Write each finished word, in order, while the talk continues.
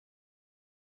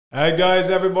Hey guys,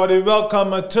 everybody,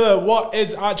 welcome to what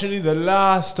is actually the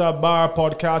last bar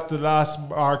podcast, the last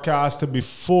barcast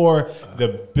before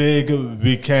the big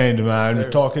weekend, man.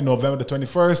 We're talking November the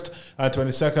 21st and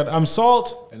 22nd. I'm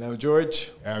Salt. And I'm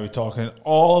George. And we're talking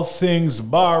all things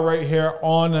bar right here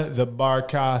on the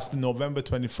barcast, November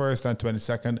 21st and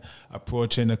 22nd,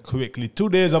 approaching quickly. 2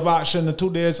 days of action, 2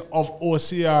 days of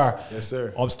OCR. Yes,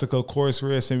 sir. Obstacle course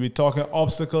racing. We're talking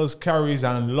obstacles, carries,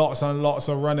 and lots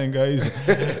of running, guys.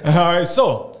 All right,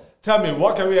 so tell me,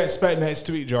 what can we expect next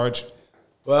week, George?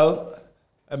 Well,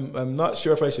 I'm not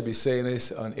sure if I should be saying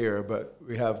this on air, but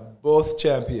we have both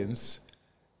champions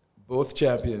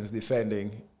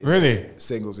defending Really?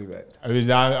 singles event. I mean,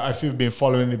 if you've been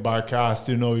following the barcast,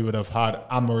 you know we would have had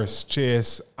Amaris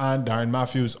Chase and Darren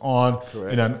Matthews on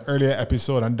in an earlier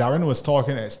episode. And Darren was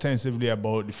talking extensively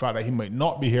about the fact that he might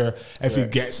not be here. If he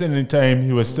gets in time,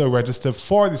 he was still registered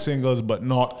for the singles, but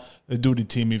not do the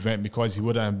team event because he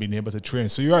wouldn't have been able to train.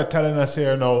 So you are telling us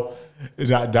here now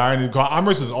that Darren,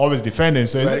 Amaris was always defending.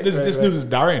 So this news is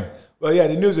Darren. Well, yeah,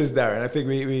 the news is Darren. I think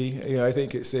I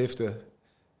think it's safe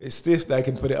that I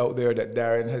can put it out there that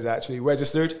Darren has actually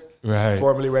registered,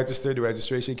 formally registered. The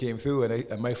registration came through,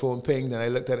 and my phone pinged, and I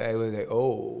looked at it, and I was like,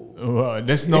 oh. Well,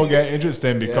 this now get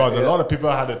interesting because a lot of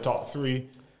people had the top three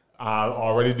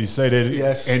already decided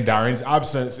in Darren's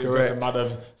absence. It's just a matter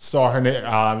of starting it.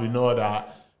 We know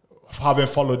that having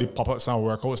followed the pop-ups and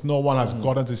workouts, no one has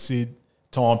gotten to see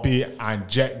Tompi and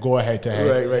Jet go head to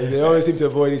head. Right. They always seem to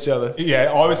avoid each other. Yeah,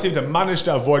 always seem to manage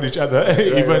to avoid each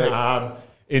other.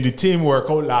 In the team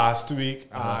workout last week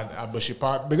at Bushy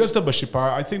Park. Because to Bushy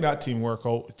Park, I think that team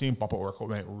pop-up workout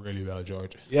went really well,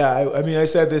 George. Yeah, I mean, I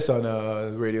said this on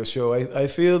a radio show. I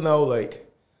feel now like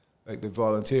the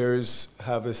volunteers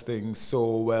have this thing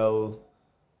so well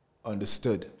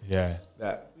understood. Yeah.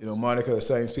 That, Monica, the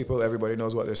science people, everybody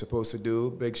knows what they're supposed to do.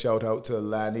 Big shout out to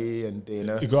Lanny and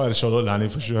Dana. You got to shout out Lanny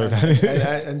for sure.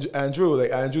 and Andrew,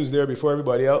 Andrew's there before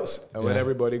everybody else. And when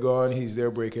everybody gone, he's there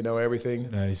breaking down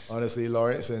everything. Nice. Honestly,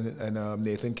 Lawrence and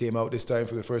Nathan came out this time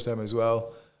for the first time as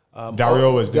well.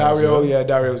 Dario was there.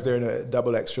 Dario was there in a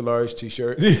double extra large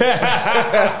t-shirt.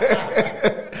 Yeah.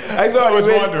 I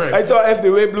thought if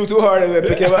the wind blew too hard and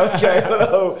pick him up,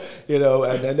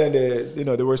 and then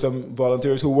there were some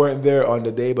volunteers who weren't there on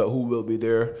the day, but who will be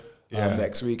there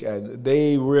next week, and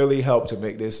they really helped to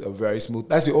make this a very smooth.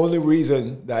 That's the only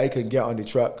reason that I can get on the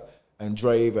truck and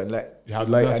drive and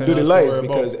do the live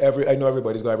because I know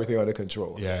everybody's got everything under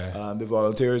control. Yeah. The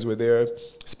volunteers were there.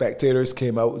 Spectators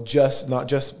came out not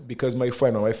just because my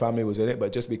friend or my family was in it,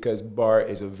 but just because bar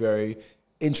is a very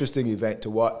interesting event to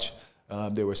watch.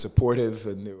 They were supportive,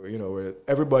 and they were,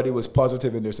 everybody was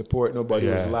positive in their support. Nobody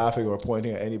was laughing or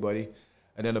pointing at anybody.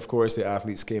 And then, of course, the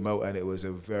athletes came out, and it was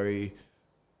a very,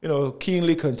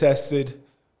 keenly contested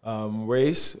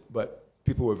race, but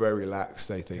people were very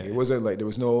relaxed, I think. It wasn't like there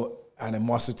was no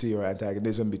animosity or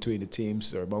antagonism between the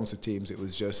teams or amongst the teams. It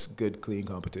was just good, clean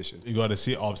competition. You got to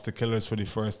see Obstaclers for the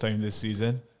first time this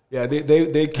season. Yeah,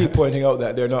 they keep pointing out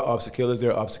that they're not Obstaclers,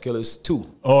 they're Obstaclers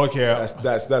 2. Oh, okay.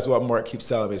 That's what Mark keeps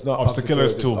telling me. It's not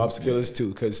Obstaclers 2. It's Obstaclers 2,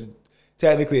 because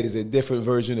technically it is a different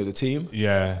version of the team.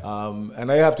 Yeah.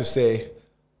 And I have to say,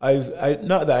 I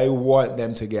not that I want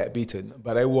them to get beaten,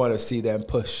 but I want to see them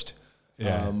pushed.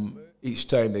 Yeah. Each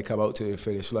time they come out to the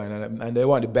finish line, and they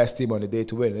want the best team on the day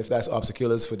to win. If that's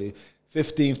Obstaclers for the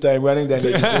 15th time running, then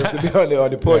they deserve to be on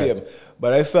the podium. Yeah.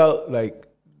 But I felt like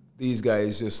these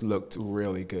guys just looked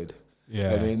really good.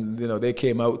 Yeah. I mean, they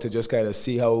came out to just kind of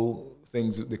see how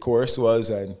the course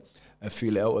was and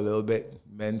feel it out a little bit.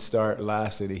 Men start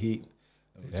last in the heat,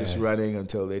 just running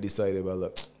until they decided, well,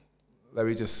 look, let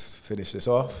me just finish this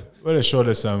off. Well, it showed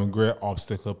us some great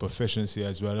obstacle proficiency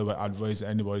as well. I would advise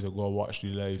anybody to go watch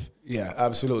the live. Yeah,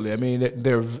 absolutely. I mean,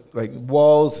 they're like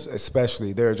walls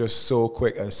especially. They're just so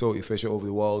quick and so efficient over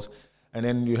the walls. And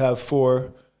then you have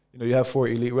four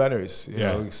elite runners. You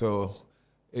know, so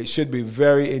it should be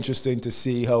very interesting to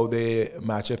see how they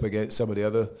match up against some of the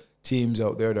other teams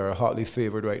out there that are hotly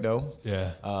favored right now.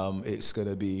 Yeah. It's going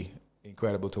to be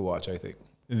incredible to watch, I think.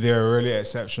 They're really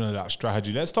exceptional at that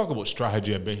strategy. Let's talk about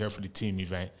strategy a bit here for the team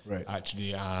event. Right. Actually,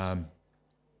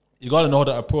 you got to know how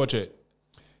to approach it.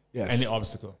 Yes. Any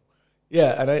obstacle.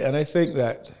 Yeah, and I think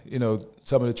that,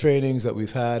 some of the trainings that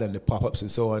we've had and the pop-ups and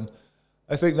so on,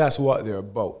 I think that's what they're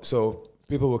about. So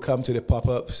people will come to the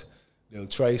pop-ups, they'll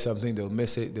try something, they'll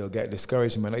miss it, they'll get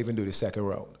discouraged, and might not even do the second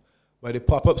round. But the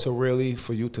pop-ups are really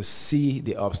for you to see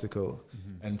the obstacle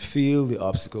and feel the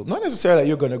obstacle. Not necessarily that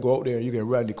you're going to go out there and you can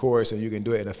run the course and you can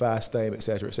do it in a fast time, et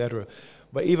cetera,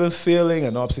 but even feeling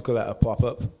an obstacle at a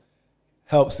pop-up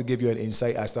helps to give you an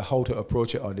insight as to how to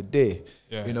approach it on the day.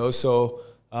 Yeah. So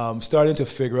starting to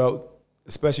figure out,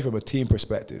 especially from a team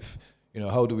perspective,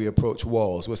 how do we approach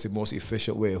walls? What's the most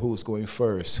efficient way? Who's going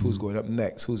first? Who's going up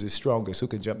next? Who's the strongest? Who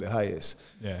can jump the highest?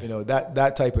 Yeah.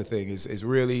 That type of thing is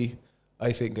really,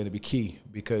 I think, going to be key,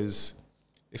 because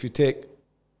if you take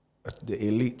the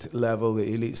elite level,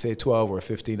 the elite, say 12 or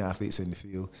 15 athletes in the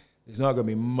field, there's not going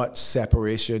to be much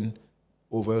separation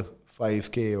over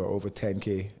 5K or over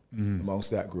 10K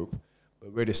amongst that group.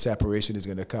 But where the separation is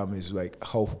going to come is like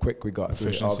how quick we got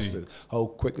through the obstacle. How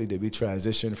quickly did we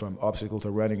transition from obstacle to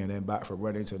running and then back from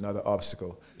running to another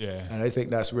obstacle. Yeah. And I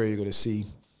think that's where you're going to see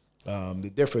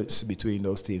the difference between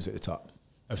those teams at the top.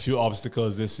 A few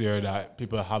obstacles this year that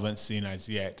people haven't seen as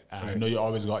yet. I know you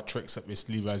always got tricks up your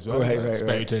sleeve as well.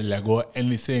 Expect you to let go of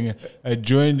anything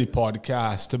during the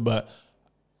podcast, but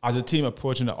as a team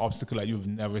approaching the obstacle that you've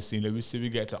never seen, let me see we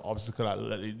get to obstacle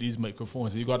at these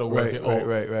microphones. You got to work it out.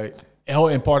 Right. How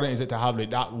important is it to have like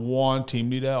that one team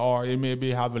leader, or you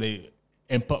maybe have like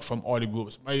input from all the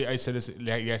groups? I said this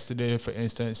like yesterday, for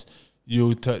instance.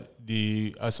 You took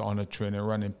us on a train and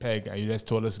running peg, and you just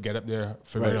told us to get up there,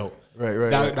 figure it out. Right.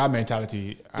 That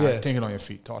mentality, thinking on your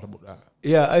feet. Talk about that.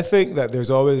 Yeah, I think that there's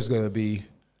always going to be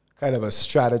kind of a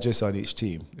strategist on each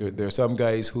team. There are some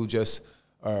guys who just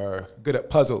are good at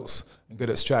puzzles and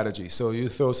good at strategy. So you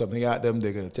throw something at them,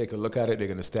 they're going to take a look at it, they're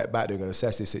going to step back, they're going to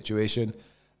assess the situation,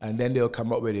 and then they'll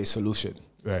come up with a solution.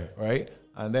 Right?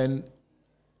 And then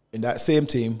in that same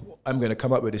team, I'm going to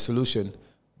come up with a solution,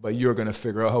 but you're going to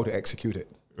figure out how to execute it.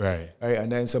 Right?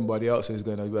 And then somebody else is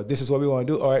going to, well, this is what we want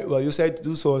to do. All right, well, you said to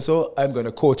do so and so, I'm going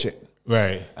to coach it.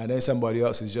 Right. And then somebody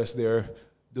else is just there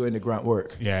doing the grunt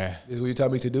work. Yeah. This is what you tell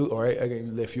me to do. All right, I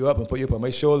can lift you up and put you up on my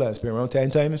shoulder and spin around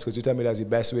 10 times because you tell me that's the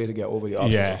best way to get over the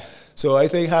obstacle. Yeah. So I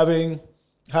think having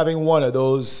one of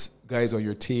those guys on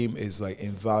your team is like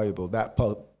invaluable. That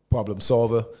problem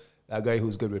solver, that guy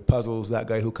who's good with puzzles, that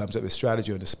guy who comes up with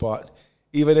strategy on the spot.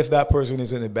 Even if that person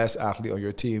isn't the best athlete on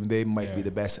your team, they might be the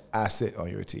best asset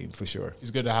on your team for sure. It's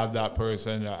good to have that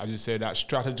person, as you say, that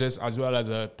strategist, as well as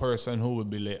a person who would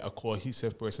be like a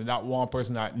cohesive person. That one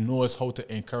person that knows how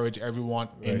to encourage everyone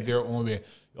in their own way.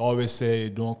 You always say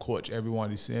don't coach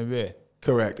everyone the same way.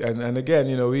 Correct. And again,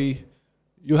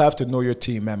 you have to know your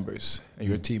team members and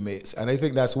your teammates. And I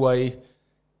think that's why,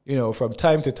 from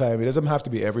time to time, it doesn't have to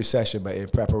be every session, but in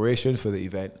preparation for the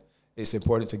event, it's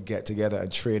important to get together and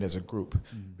train as a group,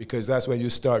 because that's when you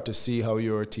start to see how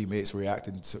your teammates react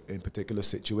in particular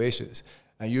situations.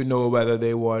 And you know whether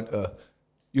they want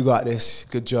you got this,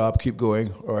 good job, keep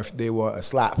going, or if they want a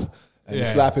slap. And the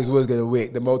slap is what's going to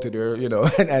wake them out of their,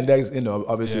 and that's,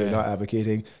 obviously we're not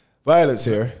advocating violence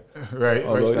here. Right.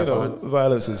 Although,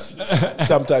 violence is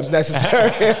sometimes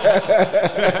necessary.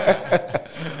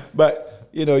 But,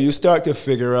 you start to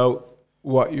figure out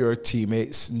what your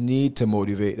teammates need to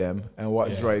motivate them and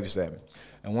what drives them.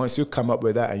 And once you come up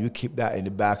with that and you keep that in the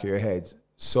back of your head,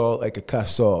 salt like a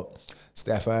cuss salt.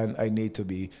 Stefan, I need to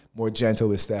be more gentle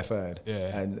with Stefan.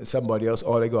 Yeah. And somebody else,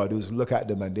 all they got to do is look at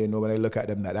them, and they know when they look at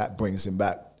them that brings them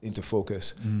back into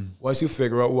focus. Once you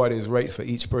figure out what is right for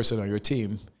each person on your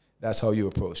team, that's how you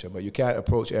approach them. But you can't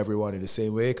approach everyone in the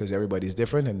same way because everybody's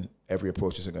different and every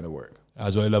approach isn't going to work.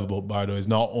 That's what I love about Bardo. It's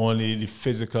not only the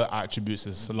physical attributes,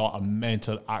 it's a lot of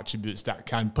mental attributes that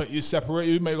can put you separate.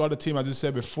 You may got a team, as you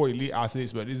said before, elite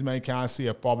athletes, but these men can't see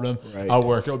a problem at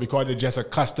work out because they're just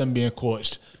accustomed being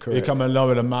coached. Correct. They come along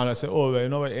with a man and say, oh,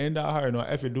 well, it ain't that hard. No,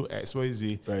 if you do X, Y,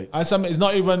 Z. Right. And it's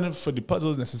not even for the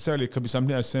puzzles necessarily. It could be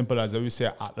something as simple as, we say,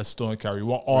 Atlas Stone Carry.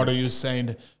 What order you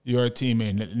signed your team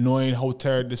in? Knowing how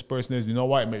tired this person is, you know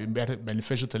what? It may be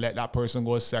beneficial to let that person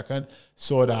go second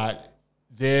so that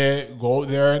they go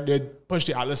there, they push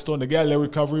the Atlas Stone, they get a little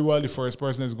recovery while the first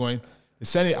person is going. They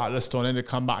send the Atlas Stone and they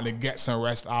come back and they get some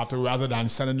rest after, rather than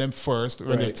sending them first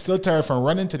when they're still tired from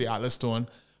running to the Atlas Stone,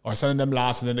 or sending them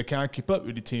last and then they can't keep up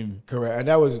with the team. Correct. And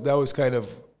that was kind of,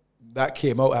 that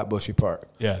came out at Bushy Park.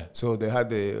 Yeah. So they had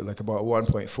about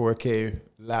 1.4K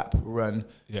lap run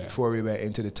before we went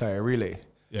into the tire relay.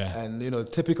 Yeah. And,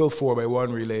 typical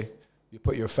 4x1 relay, you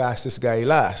put your fastest guy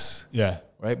last. Yeah.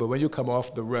 Right? But when you come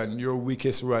off the run, your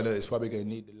weakest runner is probably going to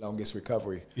need the longest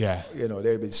recovery. Yeah.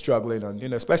 They've been struggling on,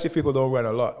 especially if people don't run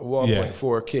a lot.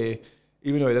 1.4K,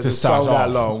 even though it doesn't sound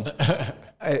that long,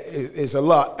 it's a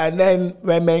lot. And then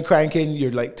when men cranking,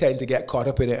 you're tend to get caught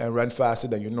up in it and run faster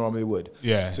than you normally would.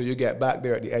 Yeah. So you get back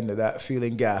there at the end of that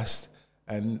feeling gassed.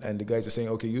 And the guys are saying,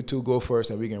 okay, you two go first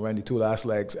and we can run the two last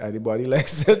legs. And the body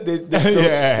legs,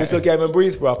 they still can't even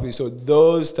breathe properly. So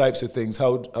those types of things,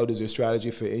 how does your strategy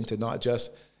fit into not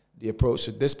just the approach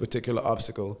to this particular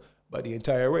obstacle, but the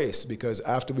entire race. Because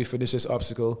after we finish this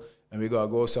obstacle and we got to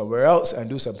go somewhere else and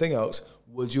do something else,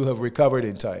 would you have recovered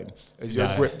in time? Is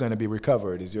your grip going to be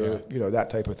recovered? Is your, that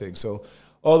type of thing. So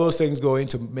all those things go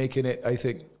into making it, I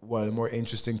think, one of the more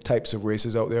interesting types of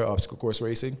races out there, obstacle course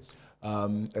racing.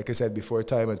 Like I said before,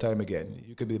 time and time again,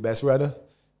 you could be the best runner,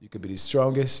 you could be the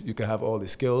strongest, you could have all the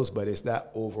skills, but it's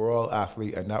that overall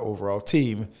athlete and that overall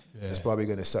team that's probably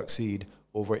going to succeed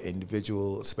over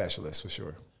individual specialists for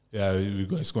sure. Yeah,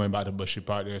 it's going back to Bushy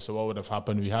Park there. So what would have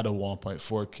happened? We had a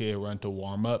 1.4K run to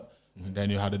warm up, and then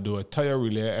you had to do a tire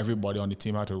relay. Everybody on the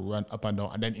team had to run up and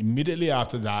down, and then immediately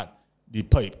after that, the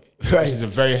pipe, which is a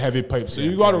very heavy pipe. So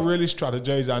you got to really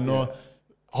strategize and know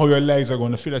how your legs are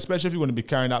going to feel, especially if you're going to be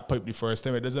carrying that pipe the first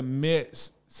time. It doesn't make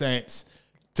sense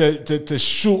to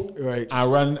shoot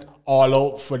and run all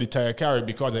out for the tire carry,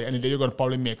 because at the end of the day, you're going to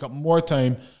probably make up more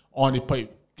time on the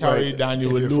pipe carry than you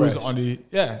will lose on the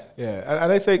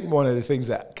And I think one of the things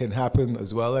that can happen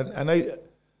as well,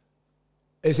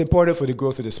 it's important for the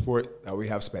growth of the sport that we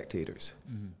have spectators,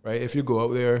 right? If you go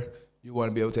out there, you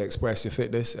want to be able to express your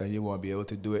fitness and you want to be able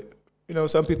to do it.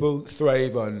 Some people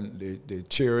thrive on the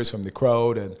cheers from the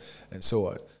crowd and so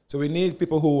on. So we need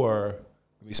people who are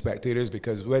spectators,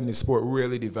 because when the sport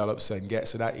really develops and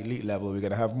gets to that elite level, we're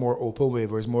going to have more open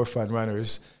waivers, more fun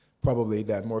runners, probably,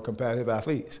 than more competitive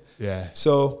athletes. Yeah.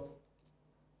 So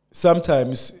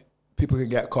sometimes people can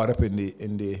get caught up in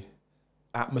the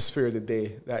atmosphere of the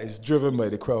day that is driven by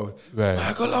the crowd. Right.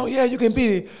 I go along, you can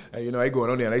beat it. And I go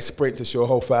on there and I sprint to show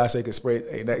how fast I can sprint.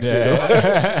 Hey, next day,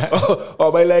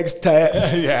 my legs tired.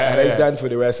 And I'm done for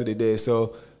the rest of the day.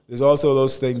 So there's also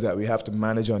those things that we have to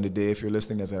manage on the day. If you're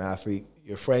listening as an athlete,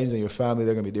 your friends and your family,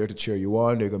 they're going to be there to cheer you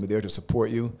on. They're going to be there to support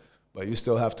you. But you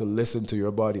still have to listen to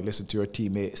your body, listen to your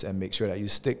teammates, and make sure that you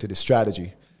stick to the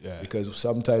strategy. Yeah. Because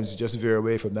sometimes you just veer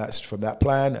away from that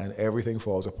plan and everything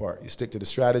falls apart. You stick to the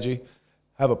strategy,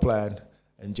 have a plan,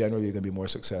 and generally you're going to be more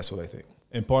successful, I think.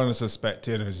 Importance of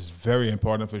spectators is very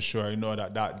important for sure.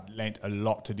 That lent a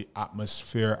lot to the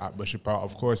atmosphere at Bushy Park.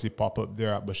 Of course, the pop-up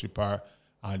there at Bushy Park,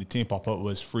 the team pop-up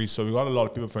was free. So we got a lot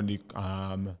of people from the...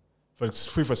 it's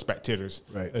free for spectators.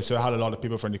 Right. So I had a lot of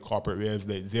people from the corporate waves.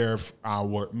 Their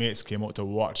workmates came out to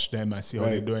watch them and see how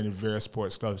they're doing in various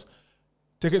sports clubs.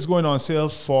 Tickets going on sale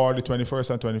for the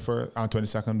 21st and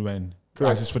 22nd when?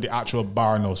 Correct. This is for the actual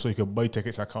bar now, so you can buy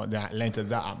tickets and count that length of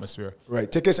that atmosphere. Right.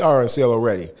 Tickets are on sale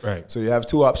already. Right. So you have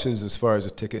two options as far as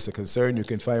the tickets are concerned. You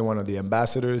can find one of the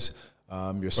ambassadors,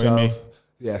 yourself.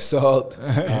 Yeah, Salt,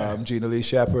 Gina Lee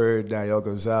Shepherd, Danielle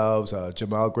Gonzalez,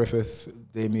 Jamal Griffith,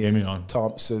 Damian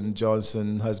Thompson,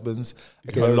 Johnson, husbands.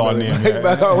 I can't remember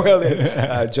back on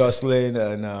well, Jocelyn,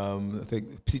 and I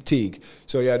think Teague.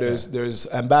 So there's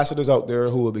ambassadors out there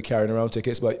who will be carrying around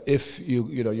tickets. But if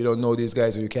you don't know these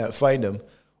guys or you can't find them,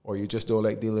 or you just don't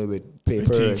like dealing with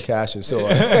paper and cash and so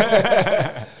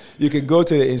on, you can go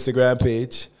to the Instagram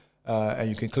page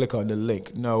and you can click on the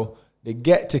link. Now, the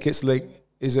Get Tickets link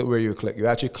isn't where you click. You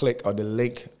actually click on the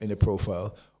link in the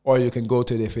profile, or you can go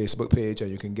to the Facebook page and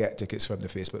you can get tickets from the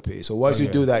Facebook page. So once you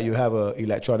do that, you have an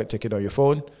electronic ticket on your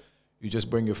phone. You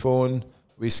just bring your phone,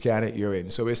 we scan it, you're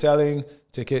in. So we're selling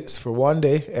tickets for one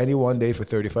day, any one day for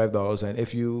 $35. And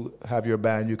if you have your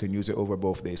band, you can use it over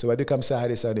both days. So whether it comes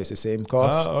Saturday, Sunday, it's the same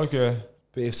cost. Okay.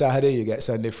 Pay Saturday, you get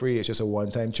Sunday free. It's just a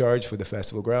one-time charge for the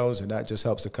festival grounds, and that just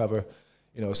helps to cover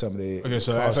some of the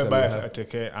so if I buy a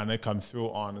ticket and I come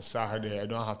through on a Saturday, I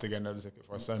don't have to get another ticket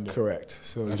for Sunday. Correct.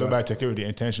 So if I buy a ticket with the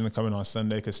intention of coming on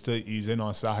Sunday, I could still ease in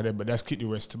on Saturday, but let's keep the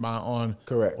wristband on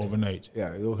overnight.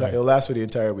 Yeah, it'll last for the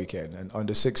entire weekend. And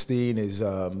under 16 is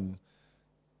 $20,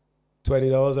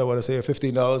 I want to say, or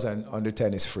 $15, and under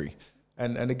 10 is free.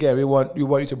 And again, we want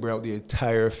you to bring out the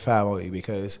entire family,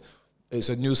 because it's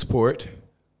a new sport.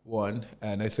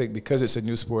 And I think because it's a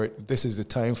new sport, this is the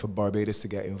time for Barbados to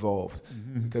get involved.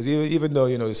 Because even though,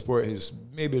 the sport has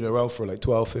maybe been around for like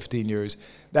 12, 15 years,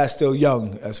 that's still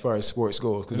young as far as sports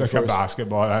goes. It's like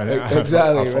basketball,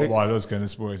 exactly, football, those kind of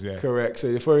sports, Correct.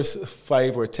 So the first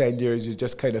 5 or 10 years, you're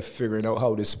just kind of figuring out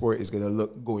how the sport is going to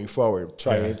look going forward,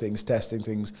 trying things, testing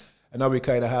things. And now we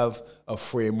kind of have a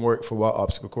framework for what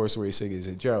obstacle course racing is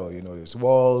in general. There's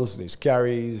walls, there's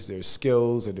carries, there's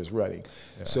skills, and there's running.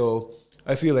 Yeah. So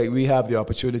I feel like we have the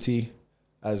opportunity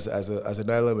as an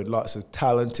island with lots of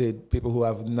talented people who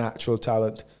have natural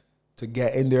talent to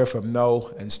get in there from now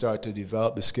and start to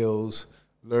develop the skills,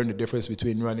 learn the difference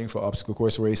between running for obstacle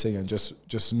course racing and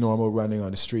just normal running on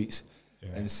the streets,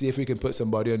 and see if we can put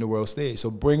somebody on the world stage.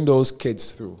 So bring those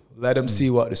kids through. Let them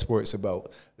see what the sport's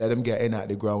about. Let them get in at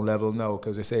the ground level now,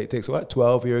 because they say it takes,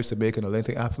 12 years to make an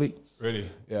Olympic athlete? Really?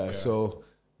 Yeah. So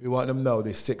We want them now.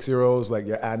 The 6-year-olds, like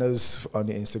your Anna's on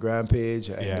the Instagram page,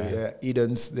 and the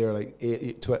Edens, they're like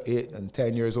 8 and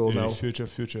 10 years old now. Future.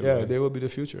 Yeah, right? they will be the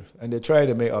future. And they're trying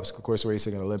to make obstacle course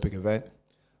racing an Olympic event.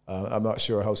 I'm not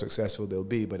sure how successful they'll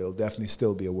be, but it'll definitely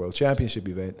still be a world championship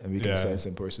event, and we can send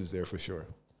some persons there for sure.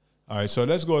 All right, so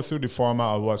let's go through the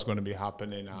format of what's going to be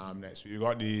happening next week. You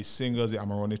got the singles, the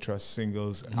Amarone Trust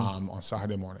singles on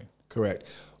Saturday morning. Correct.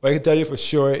 What I can tell you for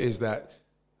sure is that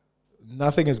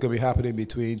nothing is going to be happening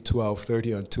between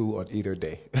 12:30 and 2 on either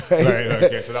day. Right,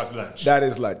 okay, so that's lunch. That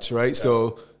is lunch, right? Yeah.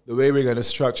 So the way we're going to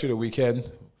structure the weekend,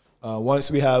 once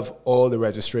we have all the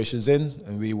registrations in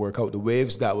and we work out the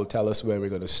waves, that will tell us where we're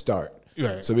going to start.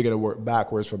 Right. So we're going to work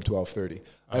backwards from 12:30.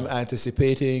 I'm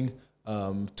anticipating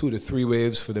 2 to 3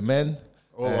 waves for the men,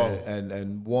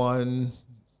 and one,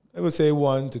 I would say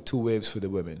 1 to 2 waves for the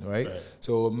women, right?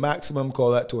 So maximum,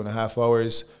 call that 2.5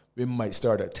 hours. We might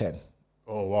start at 10.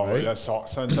 Oh, wow. Right? That's hot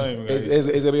sun time. It's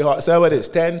going to be hot sun, but it's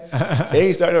 10. It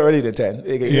ain't starting earlier than 10.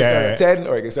 It can start at 10,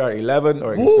 or it can start at 11,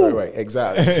 or it can start, right,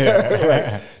 exactly.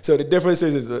 Right. So the difference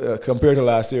is compared to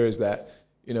last year is that,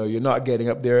 you're not getting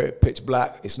up there pitch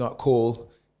black. It's not cold.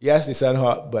 Yes, the sun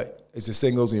hot, but it's the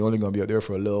singles, and you're only going to be up there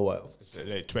for a little while. It's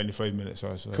like 25 minutes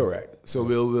or so. Correct. So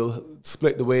we'll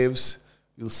split the waves.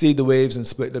 You'll see the waves and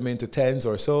split them into 10s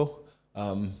or so.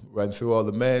 Run through all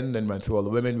the men, then run through all the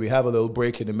women. We have a little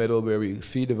break in the middle where we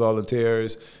feed the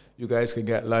volunteers. You guys can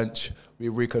get lunch. We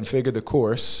reconfigure the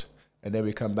course, and then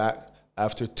we come back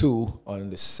after 2 on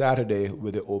the Saturday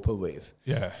with the open wave.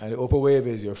 Yeah. And the open wave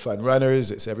is your fun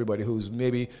runners. It's everybody who's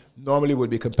maybe normally would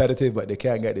be competitive, but they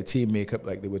can't get the team makeup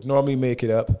like they would normally make it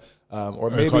up. Or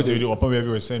maybe because the open wave,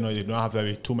 you were saying, no, you don't have to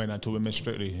be 2 men and 2 women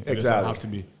strictly. It doesn't have to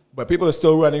be. But people are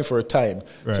still running for a time.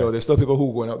 Right. So there's still people who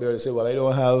are going out there and say, well, I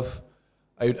don't have...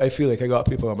 I feel like I got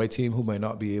people on my team who might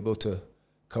not be able to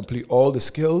complete all the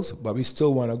skills, but we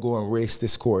still want to go and race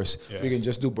this course. Yeah. We can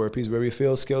just do burpees where we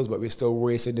fail skills, but we're still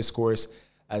racing this course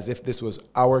as if this was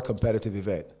our competitive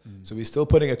event. So we're still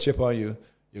putting a chip on you.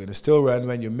 You're going to still run.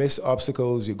 When you miss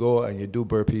obstacles, you go and you do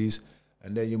burpees,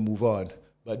 and then you move on.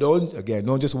 But don't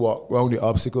just walk around the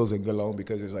obstacles and go along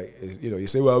because it's like, you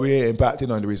say, well, we ain't impacting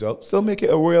on the result. Still make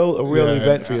it a real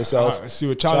event for yourself.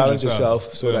 Challenge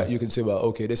yourself so that you can say, well,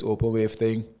 okay, this open wave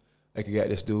thing, I can get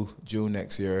this due June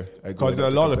next year. Because there are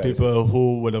a lot of people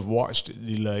who would have watched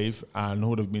the live and who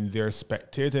would have been there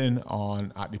spectating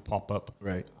at the pop-up.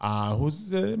 Right.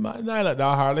 Who's not like that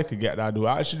hard, they could get that do.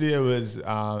 Actually, it was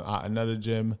at another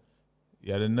gym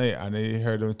the other night, and I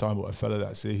heard them talking about a fella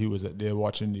that said he was up there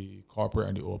watching the corporate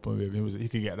and the open wave. He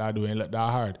could get that doing look that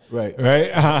hard. Right.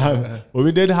 But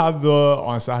we did have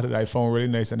on Saturday, I found really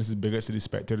nice, and this is bigger to the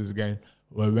spectators again,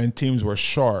 when teams were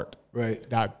short, right,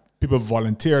 that people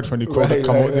volunteered from the crowd to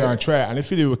come out there and try it. And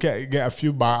if you would get a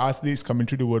few bar athletes coming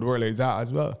through the woodwork like that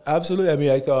as well. Absolutely. I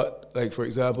mean, I thought, like, for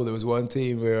example, there was one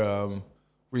team where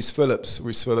Reese Phillips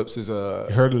is a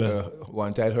hurdler,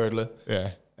 one-time hurdler.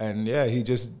 Yeah. And he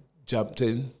just jumped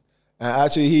in. And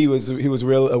actually, he was a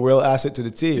real asset to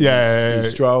the team. He's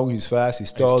strong, he's fast,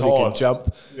 he's tall, he can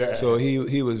jump. Yeah. So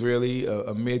he was really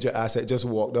a major asset. Just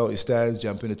walked out his stands,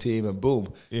 jumped in the team, and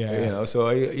boom. Yeah. So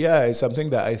it's something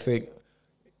that I think,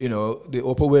 the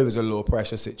open wave is a low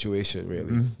pressure situation,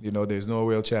 really. Mm-hmm. There's no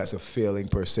real chance of failing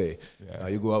per se. Yeah.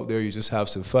 You go out there, you just have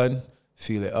some fun,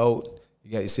 feel it out.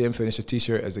 You get the same finisher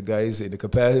T-shirt as the guys in the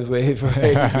competitive wave,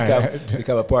 right?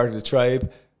 become a part of the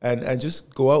tribe. And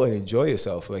just go out and enjoy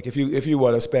yourself. Like if you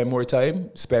want to spend more time.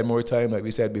 Like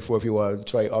we said before, if you want to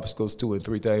try obstacles 2 and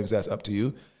 3 times, that's up to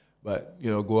you. But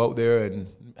go out there and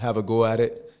have a go at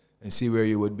it and see where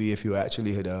you would be if you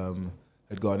actually had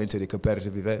gone into the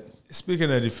competitive event.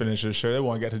 Speaking of the finisher, sure, they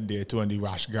want to get to day 2 and the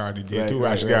rash guard,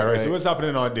 right? So what's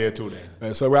happening on day 2 then?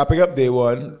 Right, so wrapping up day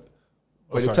 1.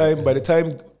 By the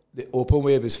time the open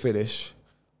wave is finished,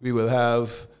 we will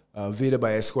have Vida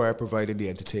by Esquire providing the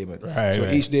entertainment. Right, so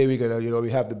each day we're gonna,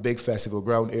 we have the big festival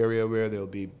ground area where there'll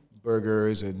be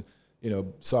burgers and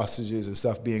sausages and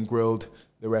stuff being grilled.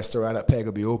 The restaurant at Peg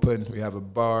will be open. We have a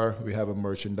bar. We have a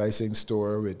merchandising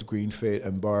store with Green Fate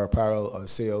and bar apparel on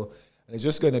sale. And it's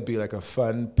just going to be like a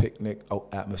fun picnic out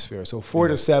atmosphere. So 4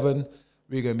 to 7,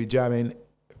 we're going to be jamming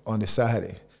on the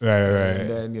Saturday. Right.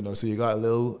 And then, so you got a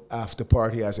little after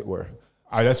party, as it were.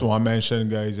 I just want to mention,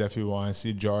 guys, if you want to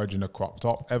see George in a crop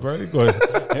top ever, good.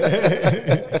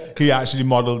 He actually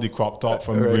modeled the crop top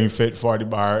from Green Fit for the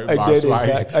bar.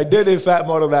 I did in fact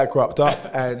model that crop top,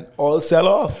 and all sell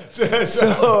off.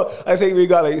 So I think we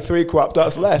got like 3 crop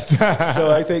tops left.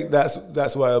 So I think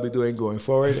that's what I'll be doing going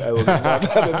forward. I will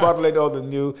be modeling all the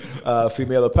new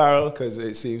female apparel because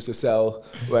it seems to sell.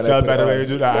 Sell better when you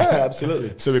do that. Yeah,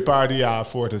 absolutely. So we party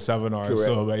 4 to 7 or Correct.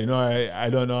 so, but I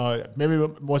don't know. Maybe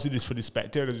most of this for the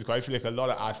spectators, because I feel like a lot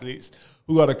of athletes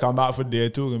who got to come back for day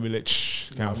 2 and be like,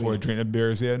 can't afford drinking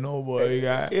beers here. No, boy, we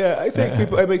got. Yeah, I think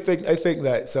people. I think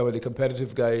that some of the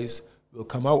competitive guys will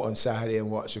come out on Saturday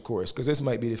and watch the course, because this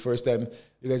might be the first time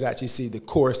you guys actually see the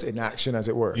course in action, as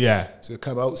it were. Yeah. So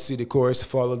come out, see the course,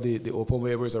 follow the open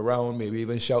wavers around, maybe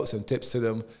even shout some tips to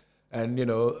them, and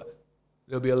there'll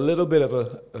be a little bit of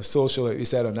a social, like you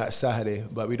said, on that Saturday,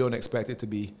 but we don't expect it to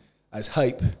be as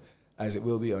hype as it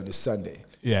will be on this Sunday.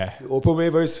 Yeah. The open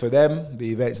waivers, for them,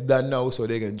 the event's done now, so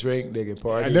they can drink, they can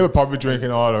party. And they were probably drinking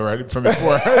all already from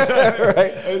before.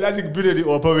 Right. That's the beauty of the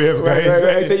open wave, guys.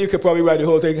 Right. I think you could probably ride the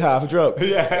whole thing half drunk.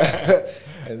 Yeah.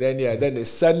 And then the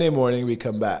Sunday morning we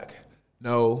come back.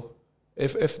 Now,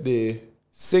 if the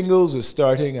singles is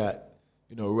starting at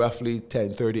roughly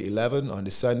 10:30, 11 on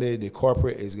the Sunday, the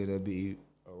corporate is going to be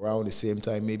around the same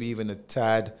time, maybe even a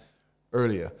tad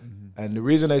earlier. Mm-hmm. And the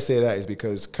reason I say that is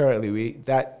because currently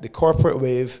the corporate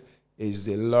wave is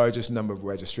the largest number of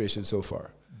registrations so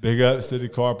far. Big ups to the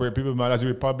corporate people, man. That's the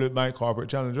Republic Bank Corporate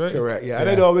Challenge, right? Correct. Yeah. And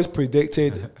I'd always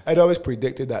predicted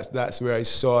that's where I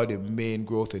saw the main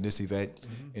growth in this event,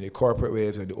 in the corporate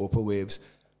waves and the open waves,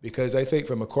 because I think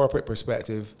from a corporate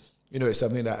perspective, it's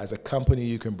something that as a company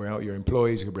you can bring out your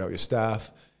employees, you can bring out your staff,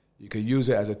 you can use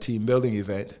it as a team building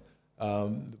event,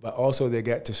 but also they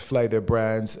get to fly their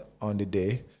brands on the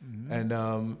day. And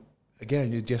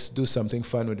again, you just do something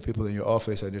fun with the people in your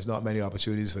office, and there's not many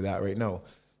opportunities for that right now.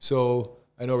 So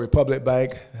I know Republic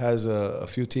Bank has a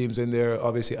few teams in there.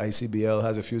 Obviously, ICBL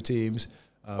has a few teams.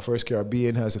 First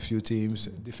Caribbean has a few teams.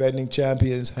 Defending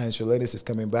champions, Hans Linus is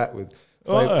coming back with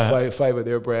five of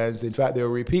their brands. In fact, they're a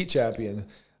repeat champion.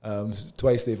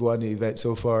 Twice they've won the event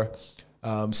so far.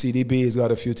 CDB has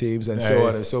got a few teams, and so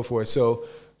on and so forth. So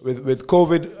with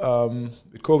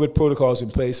COVID protocols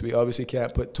in place, we obviously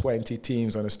can't put 20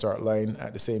 teams on the start line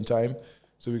at the same time.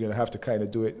 So we're going to have to kind of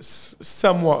do it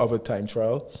somewhat of a time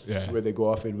trial, where they go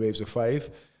off in waves of 5,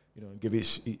 give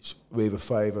each wave of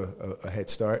 5 a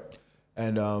head start.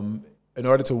 And in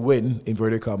order to win,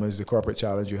 inverted commas, the corporate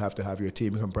challenge, you have to have your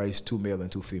team comprise 2 male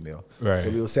and 2 female. Right. So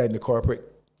we'll send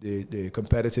the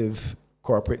competitive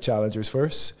corporate challengers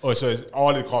first. Oh, so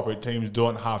all the corporate teams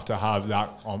don't have to have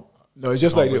that. No, it's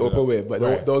just like the open wave,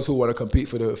 but those who want to compete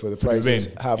for the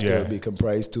prizes have to be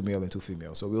comprised 2 male and 2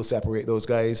 female. So we'll separate those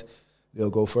guys. They'll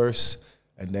go first,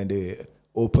 and then the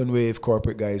open wave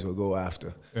corporate guys will go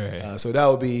after. Right. So that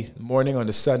will be morning on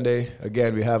the Sunday.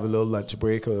 Again, we have a little lunch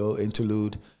break, a little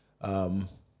interlude,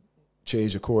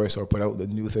 change the course or put out the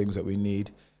new things that we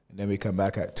need. And then we come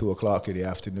back at 2 o'clock in the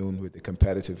afternoon with the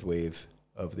competitive wave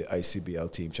of the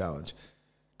ICBL Team Challenge.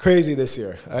 Crazy this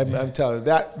year. I'm telling you,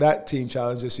 that Team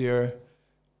Challenge this year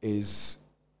is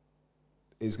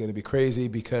going to be crazy,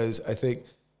 because I think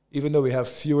even though we have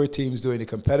fewer teams doing the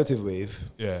competitive wave,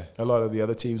 a lot of the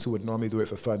other teams who would normally do it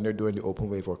for fun, they're doing the open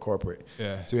wave or corporate.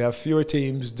 Yeah. So we have fewer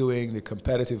teams doing the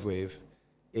competitive wave.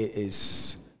 It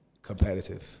is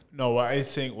competitive. No, what I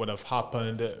think would have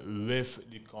happened with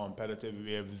the competitive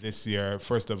wave this year,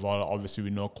 first of all, obviously we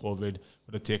know COVID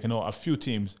would have taken out a few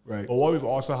teams. Right. But what we've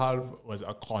also had was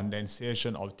a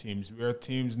condensation of teams, where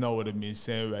teams now would have been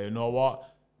saying, well, you know what?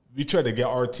 We try to get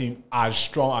our team as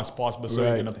strong as possible, so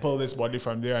we're going to pull this body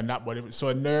from there and that body.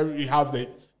 So now we have the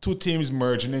 2 teams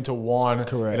merging into one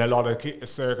in a lot of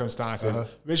circumstances,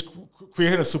 which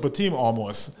created a super team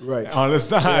almost. Right.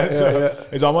 Understand?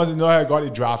 It's almost, I got the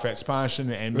draft expansion,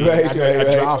 the NBA,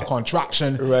 a draft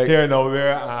contraction here and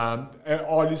where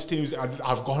all these teams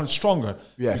have gotten stronger.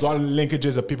 Yes. You've got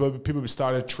linkages of people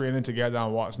started training together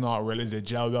and what's not really, they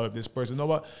gel well with this person. No,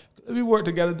 but we work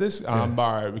together this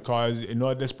bar, because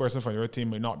this person from your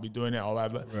team may not be doing it or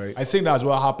whatever. Right. I think that's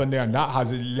what happened there, and that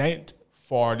has lent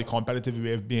for the competitive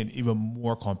wave being even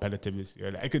more competitive this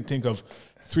year. Like, I can think of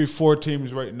 3-4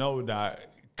 teams right now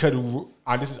that could,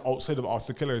 and this is outside of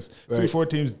Obstacle Killers, 3-4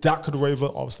 teams that could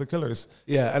rival Obstacle Killers.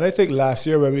 Yeah, and I think last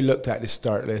year when we looked at the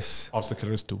start list, Obstacle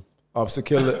Killers too.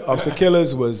 Obstacle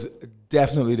Killers was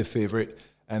definitely the favorite,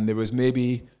 and there was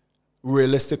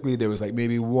realistically, there was like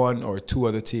maybe 1 or 2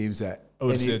 other teams that... I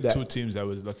would say 2 teams that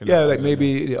was looking at. Yeah, like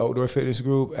maybe the Outdoor Fitness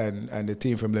Group and the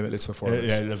team from Limitless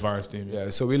Performance. Yeah, the Vars team. Yeah,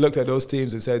 so we looked at those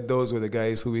teams and said those were the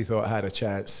guys who we thought had a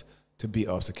chance to beat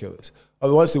Obstacles.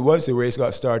 Once the race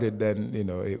got started, then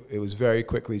it was very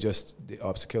quickly just the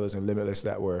Obstacles and Limitless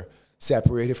that were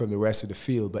separated from the rest of the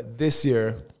field. But this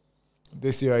year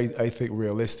I think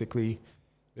realistically,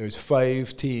 there's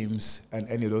 5 teams, and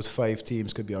any of those 5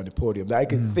 teams could be on the podium that I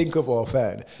can think of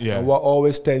offhand. Yeah. And what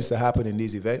always tends to happen in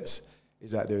these events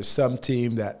is that there's some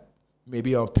team that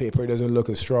maybe on paper doesn't look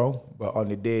as strong, but on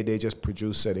the day they just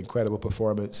produce an incredible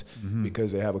performance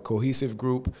because they have a cohesive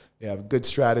group, they have good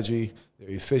strategy, they're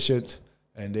efficient,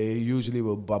 and they usually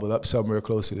will bubble up somewhere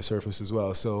close to the surface as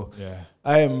well. So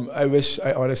I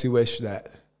honestly wish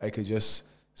that I could just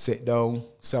sit down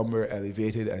somewhere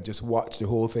elevated and just watch the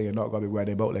whole thing and not gonna be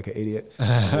running about like an idiot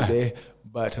all day.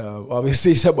 But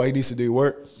obviously somebody needs to do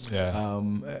work.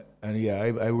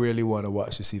 I really want to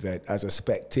watch this event as a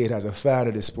spectator, as a fan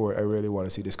of the sport. I really want to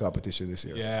see this competition this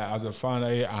year. Yeah, as a fan,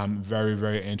 I'm very,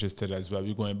 very interested as well.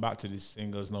 We're going back to the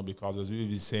singles now because as we've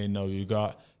been saying now, we're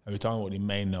talking about the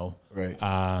main now. Right.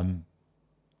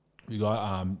 We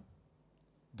got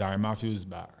Darren Matthews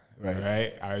back.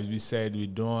 Right. As we said, we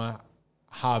don't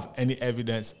have any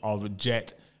evidence of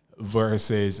Jet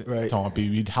versus Tompi.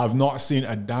 We have not seen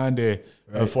a Dande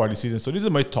for the season. So this is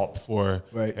my top 4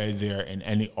 there in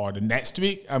any order. Next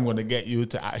week, I'm going to get you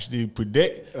to actually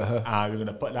predict. We're going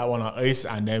to put that one on ice,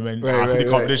 and then after the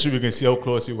competition, we can see how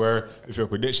close you were with your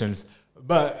predictions.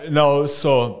 But no,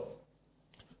 so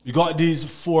we got these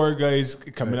 4 guys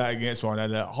coming out against one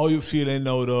another. How you feeling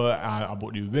now, though,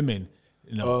 about the women?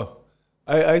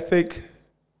 I think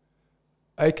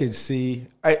I can see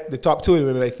the top 2 of the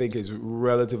women. I think is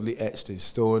relatively etched in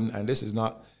stone, and this is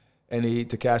not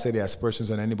to cast any aspersions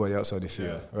on anybody else on the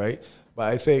field, right?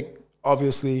 But I think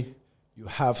obviously you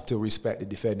have to respect the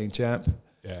defending champ,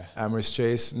 Amaris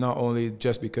Chase. Not only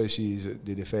just because she's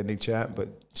the defending champ, but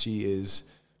she is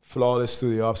flawless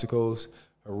through the obstacles.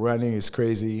 Her running is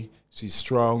crazy. She's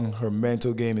strong. Her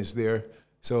mental game is there.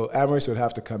 So Amaris would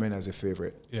have to come in as a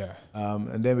favorite.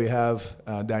 And then we have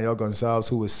Danielle Gonzalez,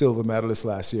 who was silver medalist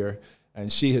last year, and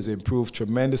she has improved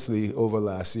tremendously over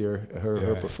last year,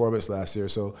 her performance last year.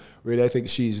 So really, I think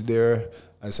she's there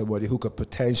as somebody who could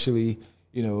potentially,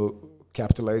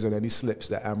 capitalize on any slips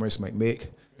that Amaris might make.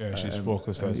 Yeah, she's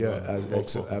focused as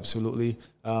well. Absolutely.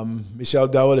 Michelle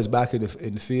Dowell is back in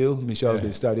the field. Michelle's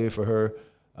been studying for her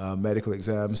medical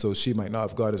exam, so she might not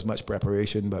have got as much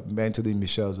preparation, but mentally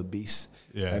Michelle's a beast.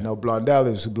 And now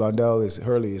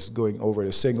Hurley is going over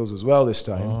the singles as well this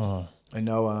time. And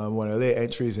now one of the late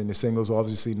entries in the singles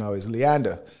obviously now is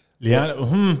Leander.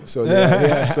 So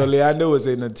so Leander was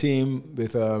in a team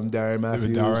with Darren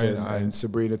Matthews and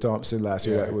Sabrina Thompson last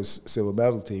year. That was silver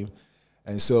medal team.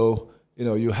 And so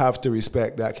you have to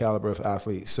respect that caliber of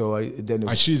athlete. So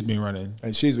and she's been running.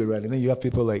 And then you have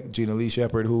people like Gina Lee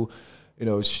Shepherd who,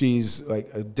 she's like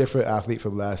a different athlete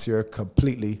from last year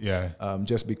completely.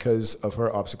 Just because of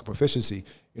her obstacle proficiency.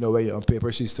 When you're on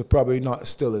paper, she's probably not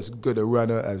still as good a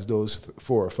runner as those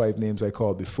 4 or 5 names I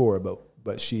called before,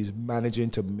 but she's managing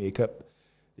to make up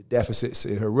the deficits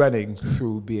in her running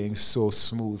through being so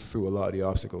smooth through a lot of the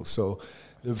obstacles. So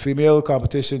the female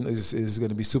competition is going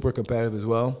to be super competitive as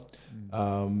well.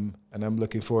 And I'm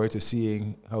looking forward to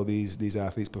seeing how these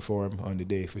athletes perform on the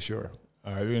day for sure.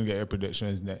 All right, we're going to get your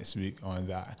predictions next week on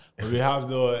that. But we have,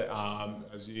 though,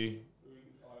 we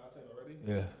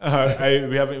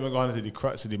haven't even gone into the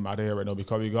crux of the matter here right now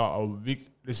because we got a week.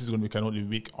 This is going to be kind of the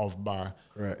week of bar.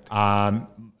 Correct. I'm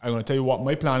going to tell you what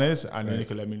my plan is, and then you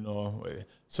can let me know.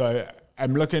 So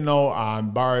I'm looking now,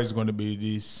 bar is going to be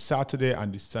the Saturday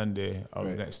and the Sunday of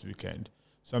next weekend.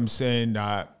 So I'm saying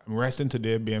that I'm resting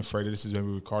today, being Friday. This is when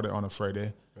we record it on a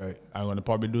Friday. I'm going to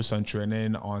probably do some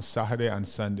training on Saturday and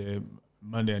Sunday,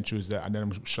 Monday and Tuesday, and then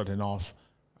I'm shutting off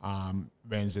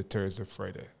Wednesday, Thursday,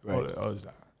 Friday. How is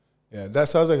that? Yeah, that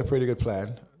sounds like a pretty good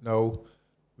plan. Now,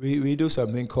 we do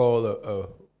something called a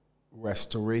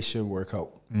restoration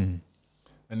workout. And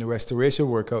the restoration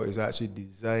workout is actually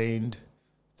designed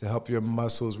to help your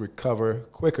muscles recover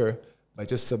quicker by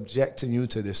just subjecting you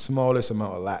to the smallest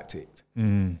amount of lactate.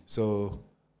 So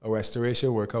a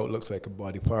restoration workout looks like a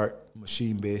body part,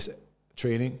 machine-based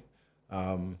training.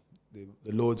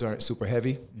 The loads aren't super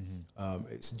heavy.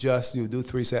 It's just you do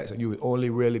 3 sets and you would only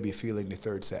really be feeling the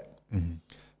 3rd set.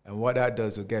 And what that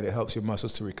does, again, it helps your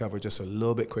muscles to recover just a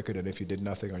little bit quicker than if you did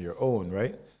nothing on your own,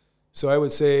 right? So I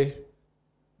would say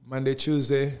Monday,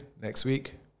 Tuesday, next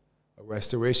week, a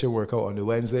restoration workout on the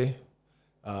Wednesday,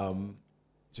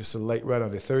 just a light run on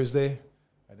the Thursday,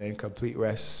 and then complete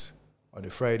rest on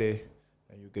the Friday,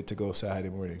 and you're good to go Saturday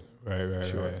morning. Right.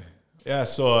 Yeah,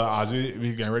 so as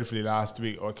we getting ready for the last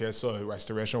week, okay, so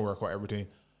restoration workout, everything.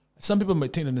 some people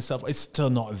might think to themselves, it's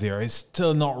still not there. It's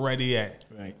still not ready yet.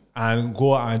 Right. And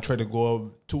go out and try to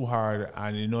go too hard.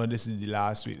 And you know, this is the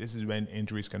last week. This is when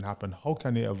injuries can happen. How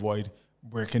can they avoid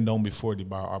breaking down before the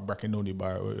bar or breaking down the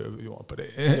bar, whatever you want to put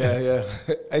it? Yeah.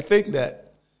 I think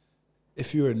that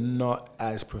if you are not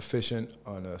as proficient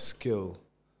on a skill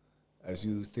as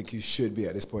you think you should be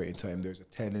at this point in time, there's a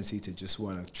tendency to just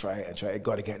want to try it. I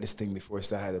got to get this thing before it's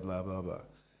started, blah, blah, blah.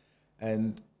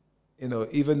 And, you know,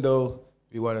 even though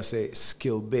we want to say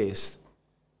skill-based,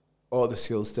 all the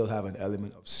skills still have an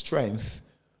element of strength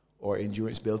or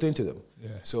endurance built into them. Yeah.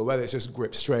 So whether it's just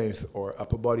grip strength or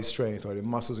upper body strength or the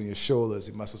muscles in your shoulders,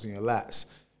 the muscles in your lats,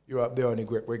 you're up there on the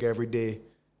grip rig every day,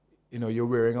 you know, you're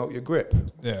wearing out your grip.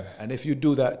 Yeah. And if you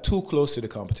do that too close to the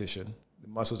competition, the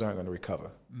muscles aren't going to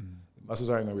recover. Mm-hmm. The muscles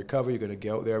aren't going to recover. You're going to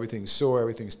get out there, everything's sore,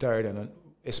 everything's tired, and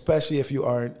especially if you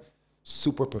aren't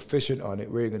super proficient on it,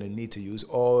 where you're going to need to use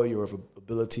all your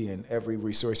ability and every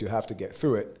resource you have to get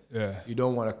through it. Yeah. You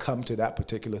don't want to come to that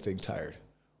particular thing tired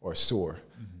or sore.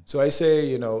 Mm-hmm. So I say,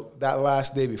 you know, that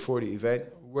last day before the event,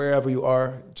 wherever you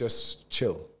are, just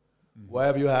chill. Mm-hmm.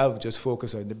 Whatever you have, just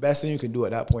focus on. The best thing you can do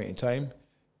at that point in time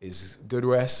is good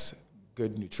rest,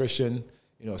 good nutrition,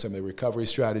 you know, some of the recovery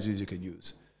strategies you can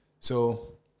use. So,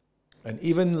 and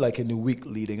even like in the week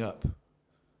leading up,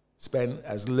 spend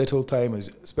as little time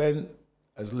as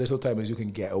you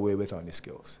can get away with on the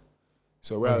skills.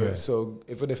 So so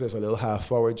even if there's a little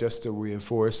half hour just to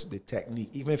reinforce the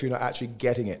technique, even if you're not actually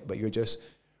getting it, but you're just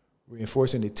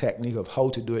reinforcing the technique of how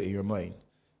to do it in your mind.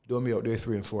 Don't be out there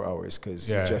 3 and 4 hours because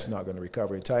you're just not going to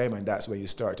recover in time, and that's when you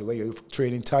start to. When you're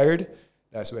training tired,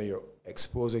 that's when you're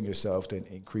exposing yourself to an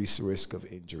increased risk of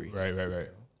injury. Right.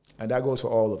 And that goes for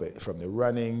all of it, from the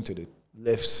running to the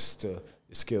lifts to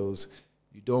the skills.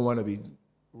 You don't want to be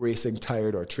racing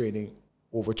tired or training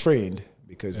overtrained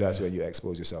because that's when you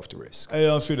expose yourself to risk. I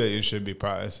don't feel that you should be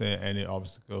practicing any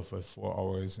obstacle for 4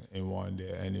 hours in one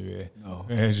day anyway. No.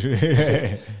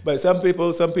 But some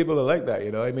people are like that,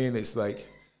 you know. I mean, it's like,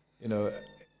 you know,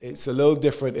 it's a little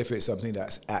different if it's something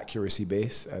that's accuracy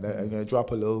based. And I'm going to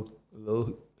drop a little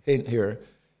hint here.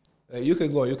 You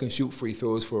can shoot free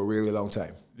throws for a really long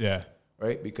time. Yeah.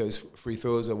 Right? Because free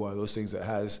throws are one of those things that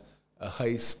has a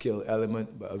high skill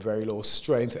element, but a very low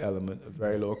strength element, a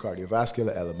very low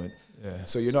cardiovascular element. Yeah.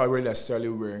 So you're not really necessarily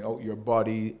wearing out your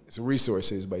body's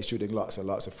resources by shooting lots and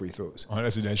lots of free throws.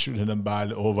 Honestly, they're shooting them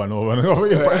bad over and over and over.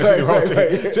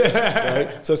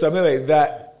 Right. So something like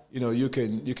that, you know, you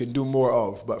can do more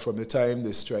of, but from the time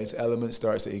the strength element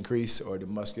starts to increase or the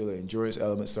muscular endurance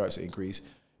element starts to increase,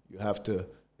 it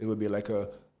would be like a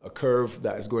curve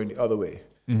that is going the other way.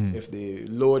 Mm-hmm. If the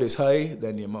load is high,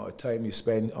 then the amount of time you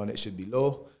spend on it should be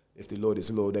low. If the load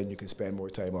is low, then you can spend more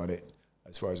time on it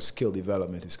as far as skill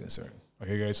development is concerned.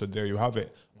 Okay, guys, so there you have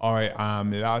it. All right,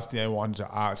 the last thing I wanted to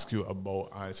ask you about,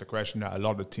 it's a question that a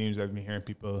lot of teams I've been hearing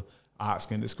people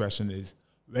asking this question is,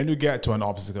 when you get to an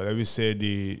obstacle, let me say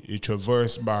the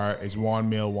traverse bar is 1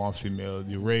 male, 1 female.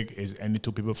 The rig is any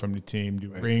 2 people from the team. The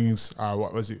rings are,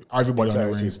 everybody on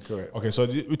the rings. Correct. Okay, so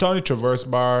we're talking the traverse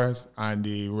bars and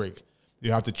the rig.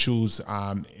 You have to choose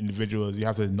individuals. You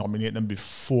have to nominate them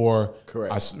before.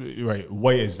 Correct. Right.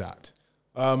 Why is that?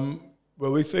 Well,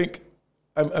 we think,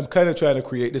 I'm kind of trying to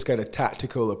create this kind of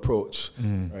tactical approach,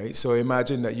 right? So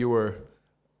imagine that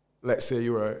let's say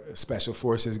you were a special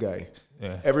forces guy.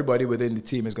 Yeah. Everybody within the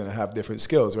team is going to have different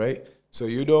skills, right? So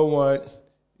you don't want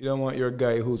your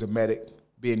guy who's a medic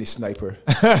being the sniper.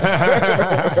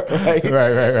 Right.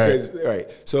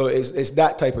 Right. So it's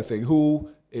that type of thing. Who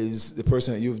is the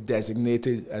person that you've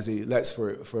designated as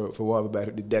for want of a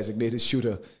better, the designated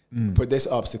shooter for this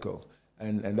obstacle?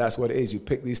 And that's what it is. You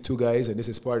pick these 2 guys, and this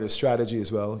is part of the strategy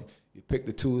as well. You pick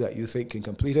the 2 that you think can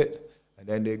complete it, and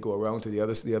then they go around to the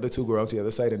other 2 go around to the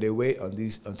other side, and they wait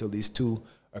until these 2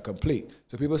 are complete.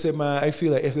 So people say, man, I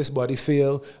feel like if this body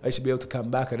fail, I should be able to come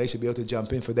back and I should be able to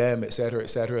jump in for them, et cetera, et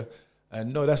cetera.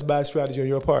 And no, that's bad strategy on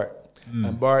your part.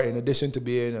 And bar, in addition to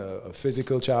being a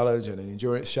physical challenge and an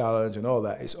endurance challenge and all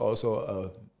that, it's also a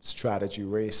strategy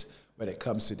race when it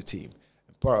comes to the team.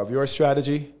 And part of your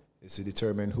strategy is to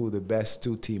determine who the best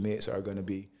 2 teammates are going to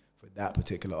be for that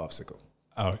particular obstacle.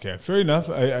 Okay, fair enough.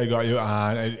 I got you.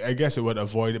 And I guess it would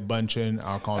avoid bunching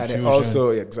or confusion. And it also,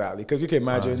 exactly, because you can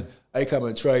imagine I come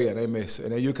and try and I miss,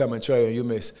 and then you come and try and you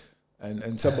miss,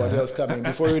 and somebody else coming.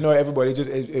 Before you know it, everybody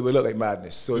it will look like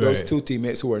madness. So those 2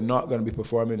 teammates who are not going to be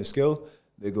performing the skill,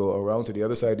 they go around to the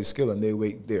other side of the skill and they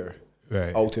wait there,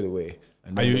 out of the way.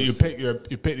 And you pick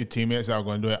the teammates that are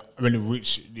going to do it when you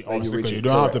reach the obstacle. You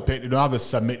don't have to pick. You don't have to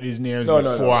submit these names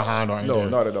beforehand or anything. No,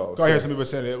 not at all. So I hear some people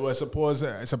saying, "Well, suppose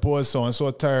so and so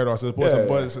tired, or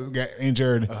suppose get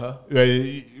injured.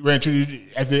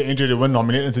 If they're injured, they won't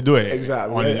nominate them to do it."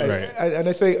 Exactly. And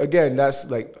I think again, that's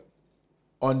like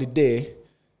on the day,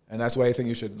 and that's why I think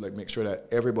you should like make sure that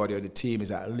everybody on the team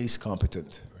is at least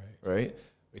competent, right?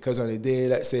 Because on the day,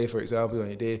 let's say, for example, on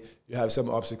the day, you have some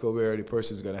obstacle where the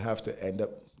person is going to have to end up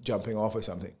jumping off or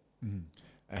something. Mm-hmm.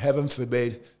 And heaven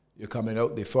forbid, you're coming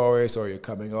out the forest or you're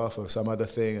coming off of some other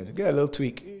thing and you get a little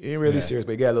tweak. You ain't really serious,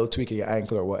 but you get a little tweak in your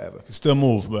ankle or whatever. You can still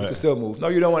move. But you can still move. No,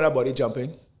 you don't want that body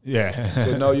jumping. Yeah.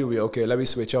 So now you'll be, okay, let me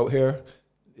switch out here.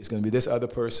 It's going to be this other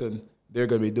person. They're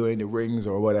going to be doing the rings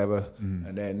or whatever,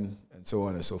 and so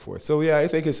on and so forth. So, yeah, I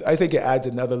think it adds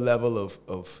another level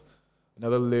of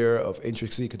another layer of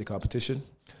intricacy to the competition,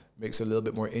 makes it a little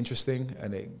bit more interesting,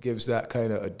 and it gives that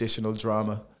kind of additional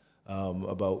drama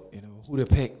about, who to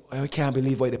pick. I can't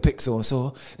believe why they picked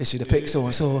so-and-so. They should have picked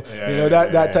so-and-so.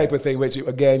 That type of thing, which,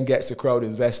 again, gets the crowd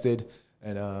invested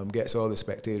and gets all the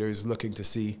spectators looking to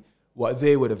see what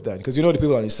they would have done. Because the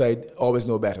people on his side always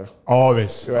know better.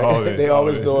 Always. Right? Always. They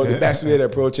always know the best way to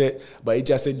approach it. But he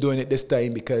just ain't doing it this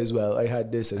time because, well, I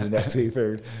had this and the next day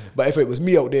third. But if it was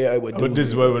me out there, I would do it. This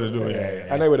is what I would have done.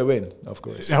 Yeah. And I would have won, of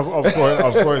course. Of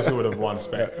course he would have won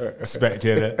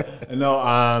spectator.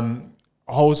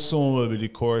 How soon will the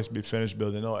course be finished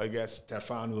building? I guess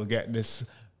Stefan will get this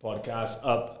podcast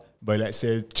up by, let's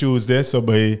say, Tuesday. So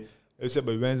by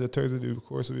Wednesday, Thursday, the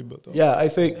course will be built up? Yeah, I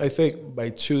think by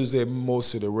Tuesday,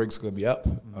 most of the rigs are going to be up.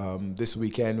 This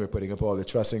weekend, we're putting up all the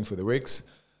trussing for the rigs.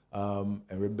 And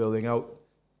we're building out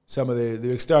some of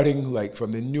we're starting like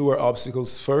from the newer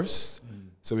obstacles first.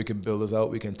 So we can build those out.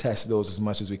 We can test those as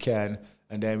much as we can.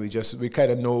 And then we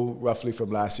kind of know roughly from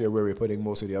last year where we're putting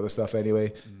most of the other stuff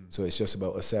anyway. So it's just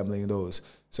about assembling those.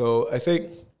 So I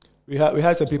think we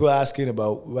had some people asking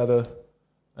about whether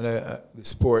the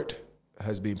sport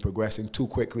has been progressing too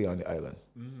quickly on the island,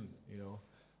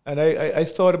 and I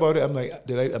thought about it. I'm like,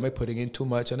 am I putting in too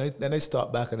much? And then I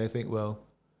stopped back and I think, well,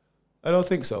 I don't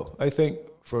think so. I think,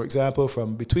 for example,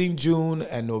 from between June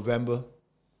and November,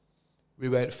 we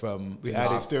went from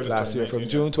last year from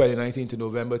June 2019 to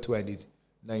November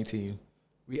 2019,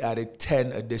 we added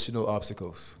 10 additional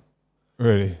obstacles.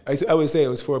 Really? I would say it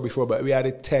was 4 before, but we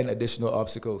added 10 additional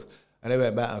obstacles, and I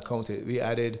went back and counted. We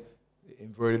added the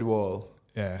inverted wall.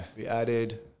 Yeah. We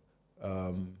added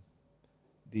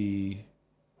the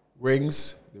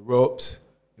rings, the ropes,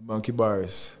 the monkey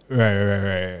bars.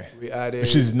 Right. We added...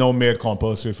 Which is no made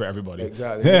compulsory for everybody.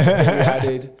 Exactly. We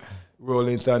added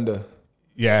Rolling Thunder.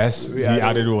 Yes, we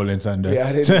added Rolling Thunder. We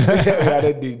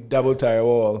added the double tire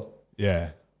wall.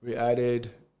 Yeah. We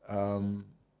added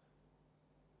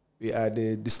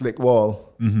the slick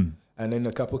wall. Mm-hmm. And then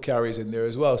a couple carries in there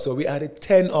as well. So we added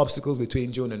 10 obstacles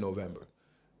between June and November.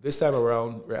 This time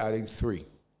around, we're adding 3.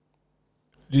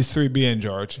 These 3 being,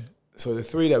 George? So the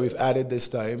 3 that we've added this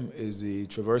time is the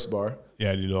traverse bar.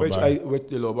 Yeah, the low bar. With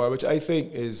the low bar, which I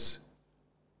think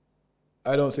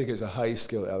I don't think is a high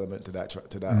skill element to that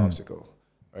obstacle.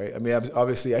 Right? I mean,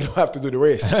 obviously, I don't have to do the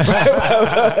race.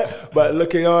 But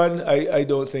looking on, I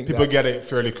don't think people get it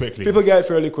fairly quickly. People get it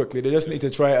fairly quickly. They just need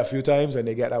to try it a few times, and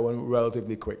they get that one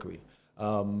relatively quickly.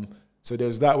 So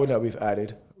there's that one that we've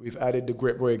added. We've added the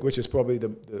grip rig, which is probably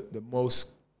the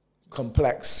most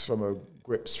complex from a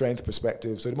grip strength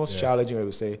perspective. So the most challenging, I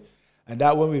would say. And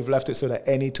that one, we've left it so that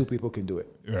any 2 people can do it.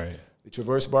 Right. The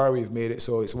traverse bar, we've made it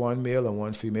so it's 1 male and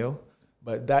 1 female.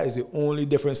 But that is the only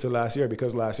difference to last year,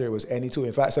 because last year it was any 2.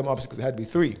 In fact, some obstacles had to be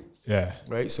 3. Yeah.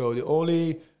 Right? So the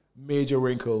only major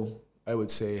wrinkle, I would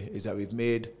say, is that we've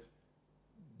made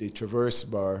the traverse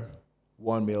bar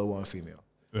 1 male, 1 female.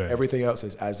 Right. Everything else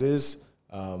is as is,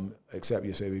 except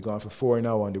you say we've gone for 4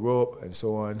 now on the rope and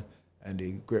so on. And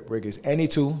the grip rig is any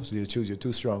 2, so you choose your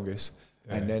 2 strongest.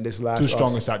 Yeah. And then this last 2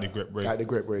 strongest at the grip rig. At the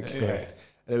grip rig, correct.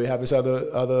 And then we have this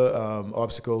other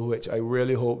obstacle, which I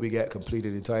really hope we get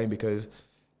completed in time, because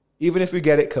even if we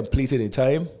get it completed in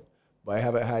time, but I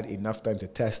haven't had enough time to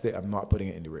test it, I'm not putting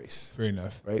it in the race. Fair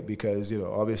enough. Right? Because,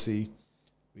 obviously,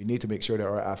 we need to make sure that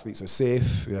our athletes are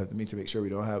safe. We need to make sure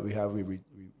we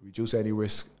reduce any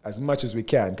risk as much as we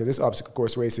can, because this obstacle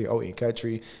course racing out in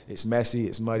country, it's messy,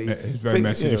 it's muddy. It's very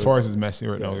messy. The forest is messy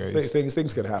right now, guys.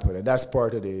 Things can happen, and that's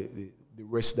part of the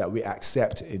risk that we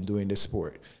accept in doing this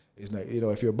sport. It's like,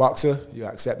 if you're a boxer, you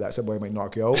accept that somebody might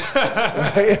knock you out,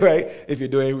 right? If you're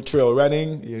doing trail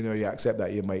running, you accept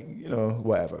that you might,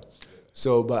 whatever.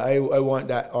 So, but I want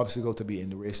that obstacle to be in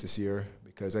the race this year,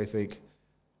 because I think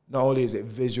not only is it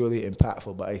visually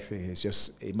impactful, but I think it's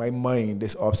just, in my mind,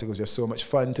 this obstacle is just so much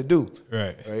fun to do.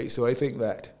 Right. So I think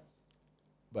that,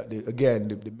 but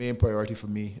the main priority for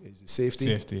me is the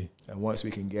safety. And once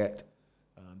we can get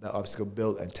that obstacle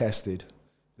built and tested,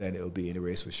 then it'll be in the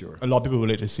race for sure. A lot of people would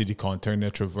like to see the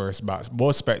container traverse back.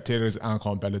 Both spectators and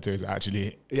competitors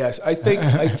actually. Yes, I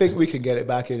think we can get it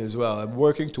back in as well. I'm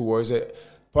working towards it.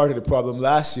 Part of the problem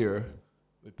last year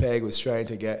with PEG was trying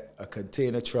to get a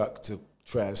container truck to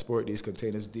transport these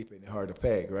containers deep in the heart of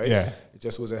PEG, right? Yeah. It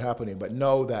just wasn't happening. But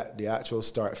now that the actual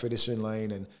start-finishing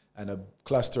line and a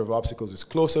cluster of obstacles is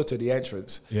closer to the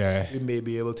entrance, we may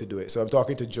be able to do it. So I'm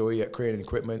talking to Joey at Crane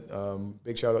Equipment.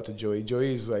 Big shout out to Joey.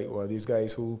 Joey's like one of these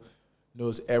guys who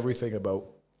knows everything about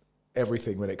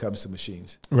everything when it comes to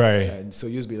machines. Right. And so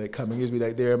you'd be like coming, you'd be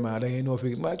like, there, man, I ain't know if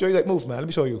we can. Joey's like, move, man, let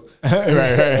me show you.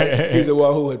 right. He's the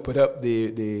one who had put up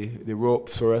the rope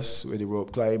for us with the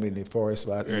rope climb in the forest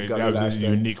last time. That was a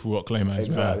unique rope climb as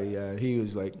well. Exactly, yeah. He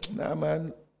was like, nah,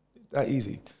 man, that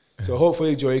easy. So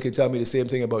hopefully Joey can tell me the same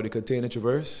thing about the container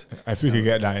traverse. If we could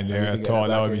get that in there, I thought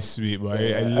that would be sweet. But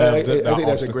I think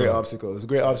that's a great obstacle. It's a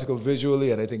great obstacle visually,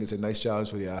 and I think it's a nice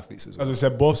challenge for the athletes as well. As I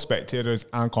said, both spectators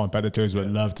and competitors would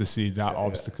love to see that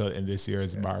obstacle in this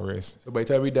year's bar race. So by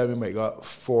the time we're done, we might got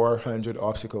 400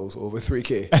 obstacles over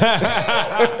 3K.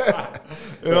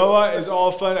 You know what? It's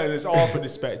all fun and it's all for the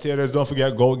spectators. Don't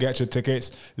forget, go get your tickets.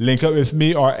 Link up with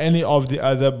me or any of the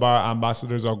other bar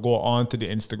ambassadors, or go on to the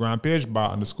Instagram page,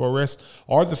 bar_race,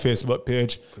 or the Facebook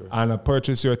page, and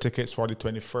purchase your tickets for the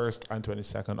 21st and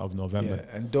 22nd of November.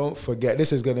 Yeah, and don't forget,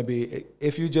 this is going to be,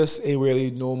 if you just ain't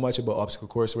really know much about obstacle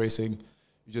course racing,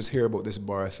 you just hear about this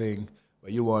bar thing,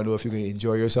 but you want to know if you can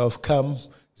enjoy yourself, come.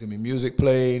 There's going to be music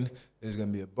playing, there's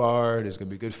going to be a bar, there's going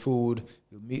to be good food,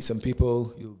 you'll meet some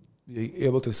people, you'll be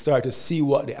able to start to see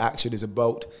what the action is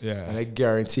about. Yeah. And I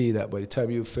guarantee that by the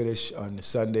time you finish on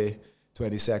Sunday,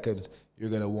 22nd, you're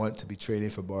going to want to be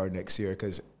training for bar next year,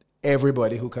 because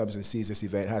everybody who comes and sees this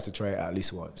event has to try it at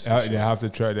least once. They have to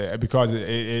try it because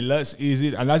it looks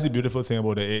easy. And that's the beautiful thing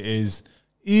about it. It is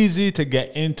easy to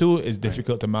get into. It's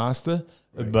difficult to master.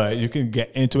 But you can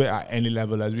get into it at any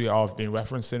level. As we have been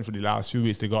referencing for the last few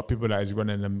weeks, they got people that is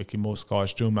running the Mickey Mouse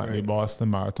costume at the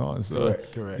Boston Marathon. So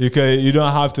correct. You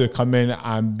don't have to come in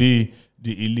and be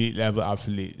the elite level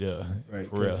athlete. Yeah,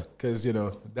 for real. Because,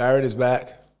 Darren is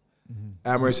back.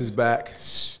 Amherst is back.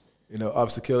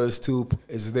 Obstacles 2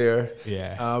 is there.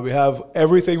 Yeah. We have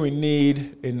everything we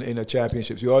need in the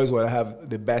championships. We always want to have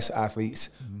the best athletes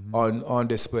on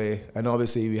display. And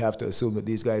obviously we have to assume that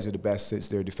these guys are the best since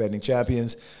they're defending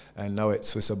champions. And now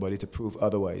it's for somebody to prove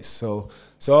otherwise. So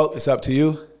it's up to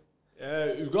you.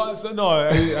 We've got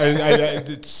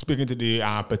speaking to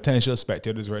the potential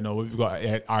spectators right now. We've got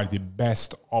are the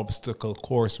best obstacle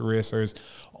course racers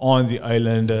on the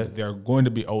island. They're going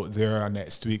to be out there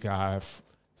next week,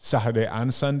 Saturday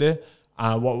and Sunday.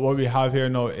 And what we have here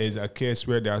now is a case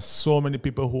where there are so many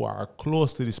people who are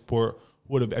close to the sport.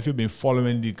 If you've been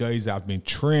following the guys that have been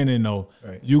training now,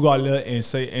 you got a little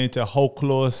insight into how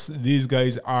close these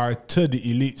guys are to the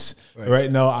elites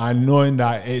right now, and knowing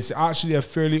that it's actually a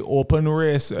fairly open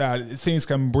race. Things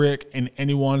can break in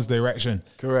anyone's direction.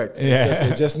 Correct. Yeah.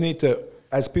 They just need to,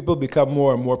 as people become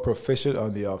more and more proficient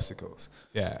on the obstacles.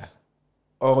 Yeah.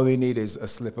 All they need is a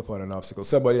slip up on an obstacle.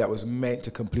 Somebody that was meant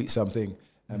to complete something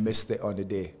and missed it on the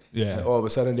day. Yeah. And all of a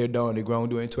sudden they're down on the ground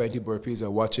doing 20 burpees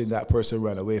and watching that person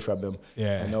run away from them.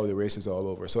 Yeah. And now the race is all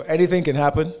over. So anything can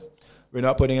happen. We're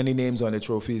not putting any names on the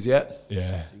trophies yet.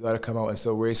 Yeah. You got to come out and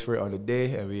still race for it on the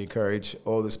day. And we encourage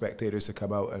all the spectators to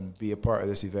come out and be a part of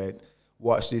this event.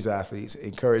 Watch these athletes,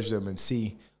 encourage them, and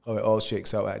see how it all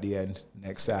shakes out at the end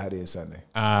next Saturday and Sunday.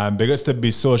 Biggest to Be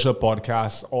Social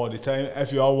podcast all the time.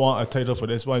 If you all want a title for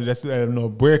this one, just let them know.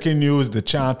 Breaking news, the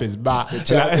champ is back. The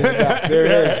champ is back. There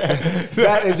it is.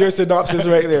 That is your synopsis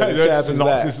right there. The champ is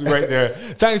back. Right there.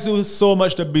 Thanks so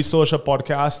much to Be Social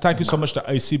podcast. Thank you so much to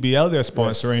ICBL. They're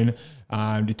sponsoring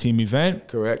the team event.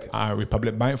 Correct.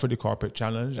 Republic Bank for the corporate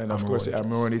challenge. And of course, the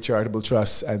Amarone Charitable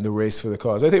Trust and the Race for the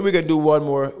Cause. I think we can do one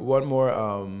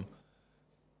more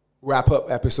wrap-up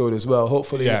episode as well.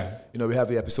 Hopefully, we have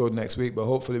the episode next week, but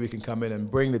hopefully we can come in and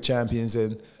bring the champions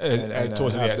in. And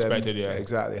totally expected,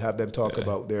 Exactly. Have them talk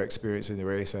about their experience in the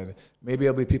race. And maybe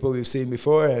it'll be people we've seen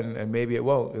before, and maybe it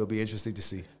won't. It'll be interesting to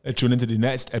see. Tune into the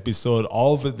next episode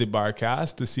of the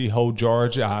Barcast to see how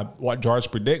what George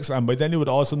predicts. But then you would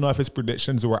also know if his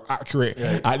predictions were accurate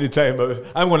at the time.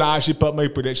 But I'm going to actually put my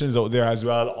predictions out there as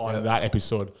well on that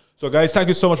episode. So, guys, thank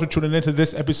you so much for tuning into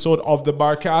this episode of the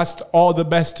Barcast. All the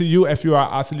best to you. If you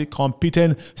are athlete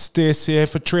competing, stay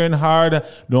safe, train hard.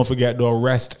 Don't forget, though,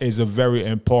 rest is very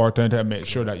important. And make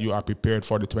sure that you are prepared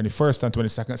for the 21st and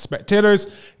 22nd.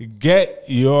 Spectators, get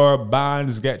your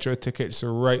bands, get your tickets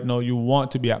right now. You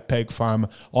want to be at Peg Farm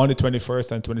on the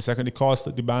 21st and 22nd. The cost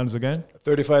of the bands again?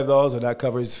 $35, and that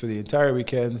covers for the entire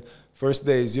weekend. First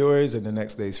day is yours, and the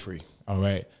next day is free. All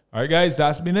right. All right, guys,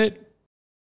 that's been it.